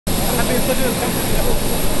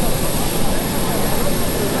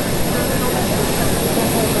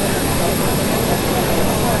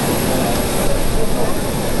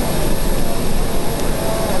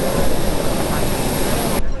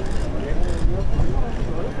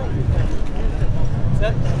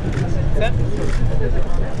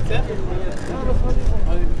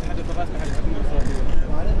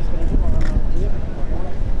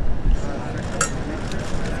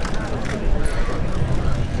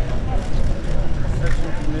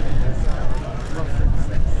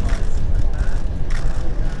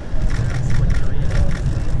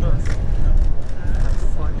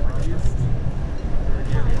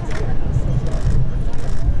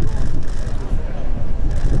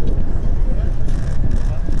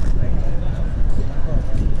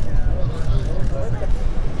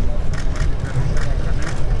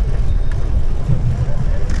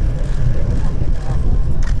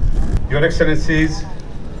Your Excellencies,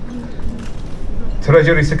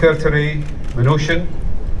 Treasury Secretary Mnuchin,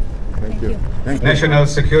 National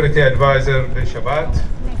Security Advisor bin Shabat,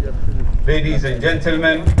 ladies and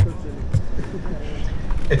gentlemen,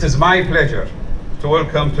 it is my pleasure to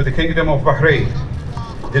welcome to the Kingdom of Bahrain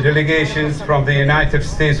the delegations from the United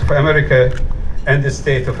States of America and the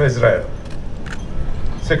State of Israel.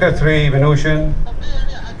 Secretary Mnuchin,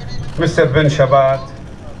 Mr. bin Shabat,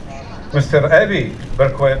 Mr. Avi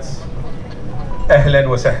Berkowitz, Ahlan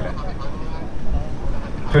wa sahlan.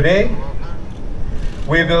 Today,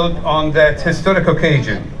 we build on that historic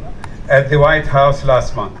occasion at the White House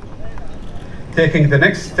last month, taking the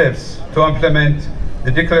next steps to implement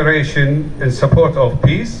the declaration in support of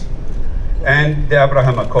peace and the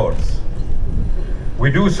Abraham Accords.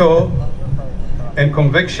 We do so in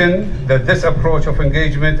conviction that this approach of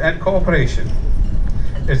engagement and cooperation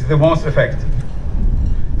is the most effective,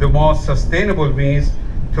 the most sustainable means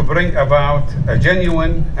to bring about a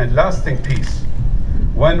genuine and lasting peace,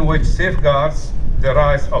 one which safeguards the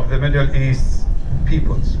rights of the Middle East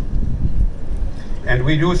peoples. And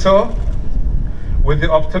we do so with the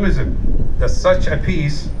optimism that such a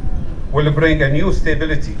peace will bring a new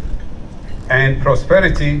stability and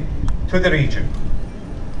prosperity to the region,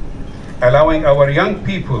 allowing our young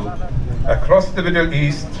people across the Middle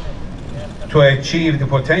East to achieve the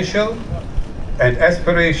potential and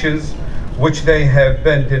aspirations which they have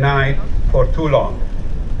been denied for too long.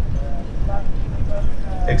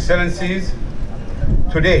 Excellencies,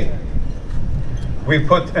 today we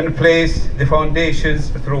put in place the foundations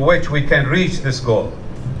through which we can reach this goal,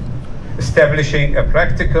 establishing a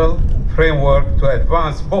practical framework to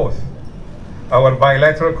advance both our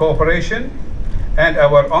bilateral cooperation and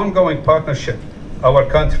our ongoing partnership our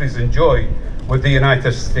countries enjoy with the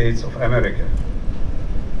United States of America.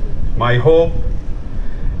 My hope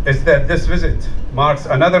is that this visit marks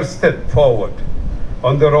another step forward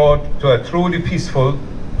on the road to a truly peaceful,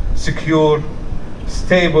 secure,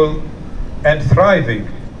 stable, and thriving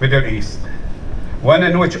Middle East, one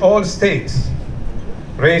in which all states,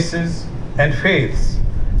 races, and faiths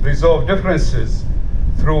resolve differences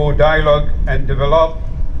through dialogue and develop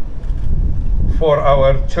for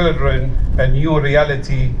our children a new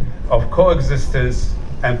reality of coexistence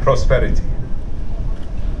and prosperity.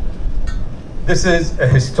 This is a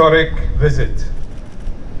historic visit,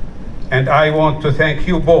 and I want to thank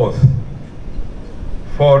you both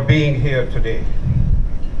for being here today.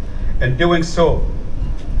 In doing so,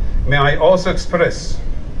 may I also express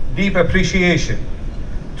deep appreciation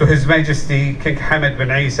to His Majesty King Hamad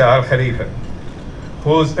bin Isa Al Khalifa,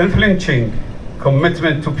 whose unflinching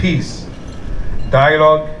commitment to peace,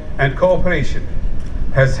 dialogue, and cooperation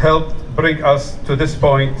has helped bring us to this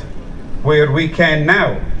point where we can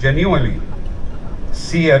now genuinely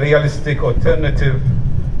see a realistic alternative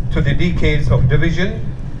to the decades of division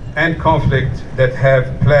and conflict that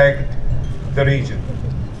have plagued the region.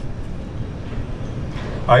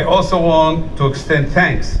 I also want to extend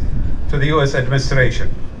thanks to the US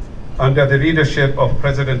administration under the leadership of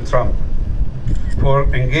President Trump for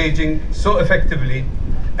engaging so effectively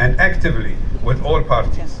and actively with all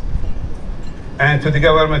parties, and to the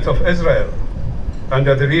government of Israel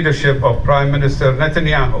under the leadership of Prime Minister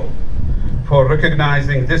Netanyahu for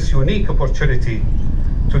recognizing this unique opportunity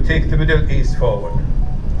to take the Middle East forward.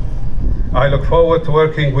 I look forward to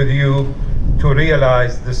working with you to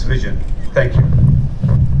realize this vision. Thank you.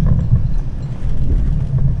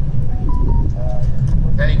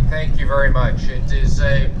 Thank you very much. It is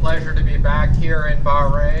a pleasure to be back here in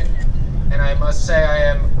Bahrain, and I must say I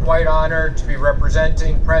am quite honored to be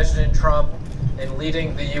representing President Trump and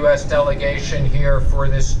leading the U.S. delegation here for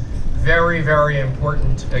this very, very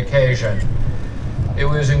important occasion. It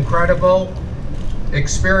was incredible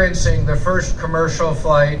experiencing the first commercial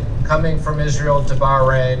flight coming from Israel to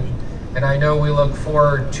Bahrain, and I know we look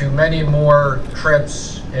forward to many more trips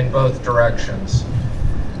in both directions.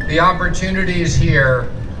 The opportunities here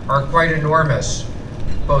are quite enormous,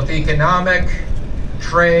 both economic,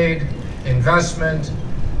 trade, investment,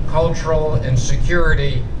 cultural, and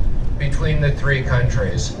security between the three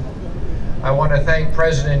countries. I want to thank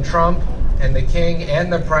President Trump and the King and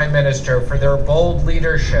the Prime Minister for their bold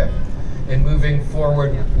leadership in moving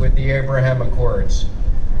forward with the Abraham Accords.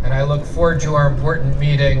 And I look forward to our important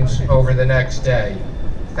meetings over the next day.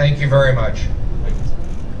 Thank you very much.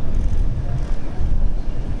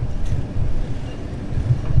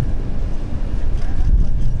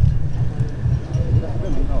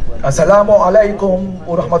 السلام عليكم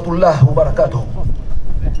ورحمة الله وبركاته.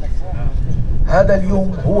 هذا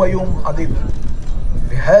اليوم هو يوم عظيم.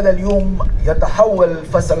 في هذا اليوم يتحول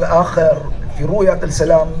الفصل الآخر في رؤية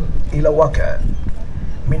السلام إلى واقع.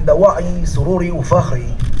 من دواعي سروري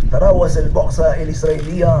وفخري تراوز البعثة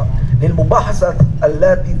الإسرائيلية للمباحثات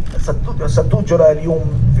التي ستجرى اليوم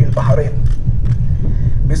في البحرين.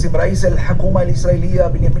 باسم رئيس الحكومة الإسرائيلية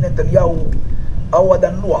بنيامين نتنياهو أود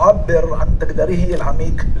أن أعبر عن تقديره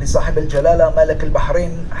العميق لصاحب الجلالة ملك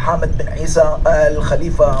البحرين حامد بن عيسى آل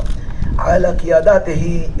خليفة على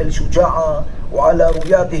قيادته الشجاعة وعلى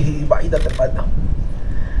رؤيته بعيدة المدى.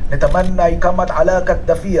 نتمنى إقامة علاقة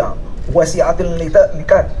دافية واسعة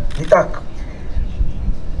النطاق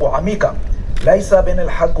وعميقة ليس بين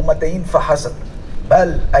الحكومتين فحسب،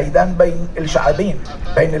 بل أيضا بين الشعبين،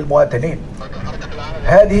 بين المواطنين.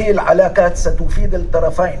 هذه العلاقات ستفيد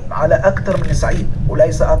الطرفين على أكثر من صعيد،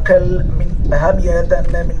 وليس أقل من أهمية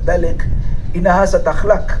من ذلك إنها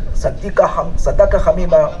ستخلق صداقة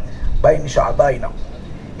حميمة بين شعبينا.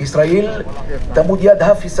 إسرائيل تمد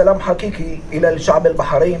يدها في سلام حقيقي إلى الشعب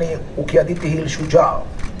البحريني وقيادته الشجاعة.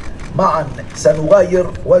 معا سنغير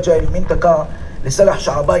وجه المنطقة لصالح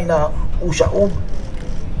شعبينا وشعوب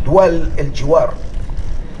دول الجوار.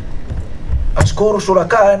 أشكر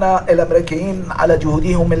شركائنا الأمريكيين على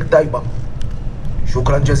جهودهم الطيبة.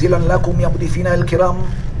 شكرا جزيلا لكم يا مضيفينا الكرام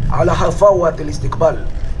على حفاوة الاستقبال.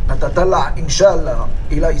 نتطلع إن شاء الله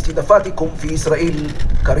إلى استضافتكم في إسرائيل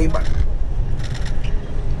قريبا.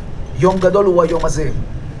 יום גדול הוא היום הזה,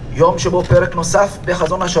 יום שבו פרק נוסף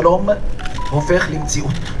בחזון השלום הופך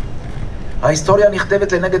למציאות. ההיסטוריה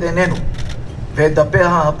נכתבת לנגד עינינו, ואת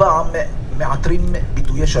דפיה הפעם מעטרים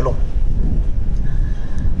ביטויי שלום.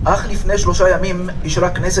 אך לפני 3 ימים אישרה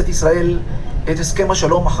כנסת ישראל את הסכם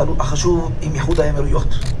השלום החשוב עם איחוד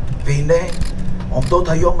האמירויות. והנה עומדות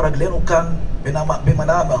היום רגלינו כאן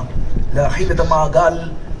במנאמה להרחיב את המעגל,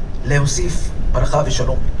 להוסיף ברכה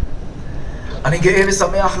ושלום. אני גאה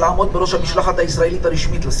ושמח לעמוד בראש המשלחת הישראלית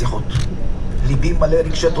הרשמית לשיחות. ליבי מלא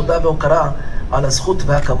רגשי תודה והוקרה על הזכות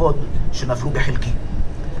והכבוד שנפלו בחלקי.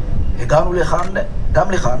 הגענו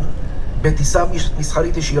גם לכאן בטיסה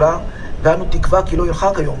מסחרית ישירה, ואנו תקווה כי לא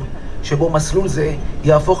ירחק היום שבו מסלול זה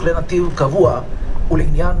יהפוך לנתיב קבוע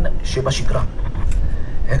ולעניין שבשגרה.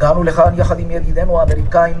 הגענו לכאן יחד עם ידידינו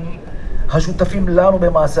האמריקאים השותפים לנו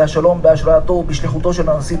במעשה השלום בהשראתו ובשליחותו של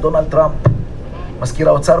הנשיא דונלד טראמפ. מזכיר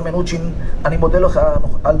האוצר מנוצ'ין, אני מודה לך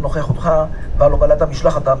על נוכחותך ועל הובלת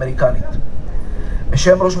המשלחת האמריקנית.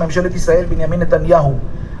 בשם ראש ממשלת ישראל בנימין נתניהו,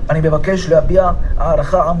 אני מבקש להביע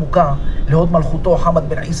הערכה עמוקה להוד מלכותו חמד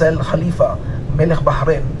בן עיסא אל חליפה, מלך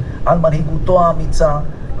בחריין, על מנהיגותו האמיצה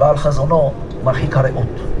ועל חזונו מרחיק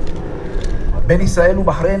הראות. בין ישראל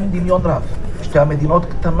ובחריין דמיון רב. שתי המדינות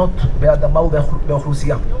קטנות באדמה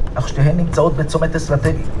ובאוכלוסייה, אך שתיהן נמצאות בצומת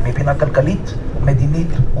אסטרטגי מבחינה כלכלית, מדינית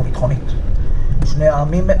וביטחונית. שני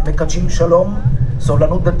העמים מקדשים שלום,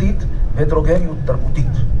 סובלנות דתית והטרוגניות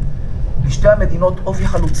תרבותית. לשתי המדינות אופי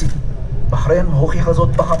חלוצי. בחריין הוכיחה זאת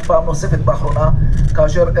פעם נוספת באחרונה,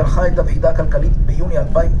 כאשר ערכה את הוועידה הכלכלית ביוני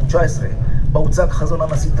 2019, בה הוצג חזון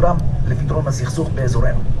הנשיא טראמפ לפתרון הסכסוך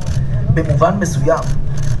באזורנו. במובן מסוים,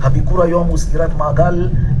 הביקור היום הוא סגירת מעגל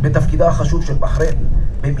בתפקידה החשוב של בחריין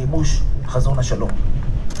במימוש חזון השלום.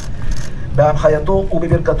 בהנחייתו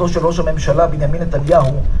ובברכתו של ראש הממשלה בנימין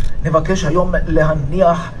נתניהו, נבקש היום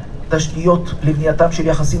להניח תשתיות לבנייתם של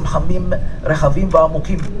יחסים חמים, רחבים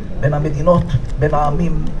ועמוקים בין המדינות, בין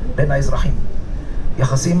העמים, בין האזרחים.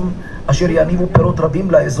 יחסים אשר יניבו פירות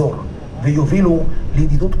רבים לאזור ויובילו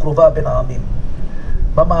לידידות קרובה בין העמים.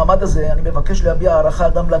 במעמד הזה אני מבקש להביע הערכה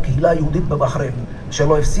גם לקהילה היהודית בבחריין,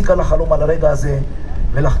 שלא הפסיקה לחלום על הרגע הזה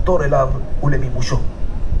ולחתור אליו ולמימושו.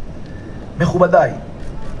 מכובדיי,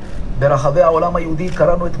 ברחבי העולם היהודי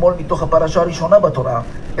קראנו אתמול מתוך הפרשה הראשונה בתורה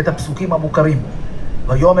את הפסוקים המוכרים.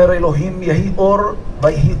 ויאמר אלוהים יהי אור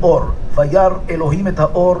ויהי אור, וירא אלוהים את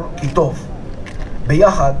האור כי טוב.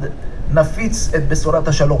 ביחד נפיץ את בשורת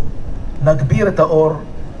השלום, נגביר את האור,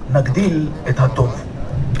 נגדיל את הטוב.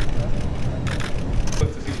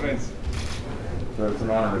 It's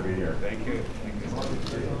an honor to be here. Thank you.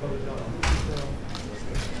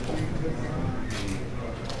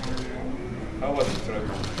 How was it, sir?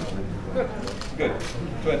 Good.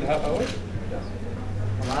 Good. 2.5 hours?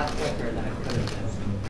 A lot quicker than it could have been.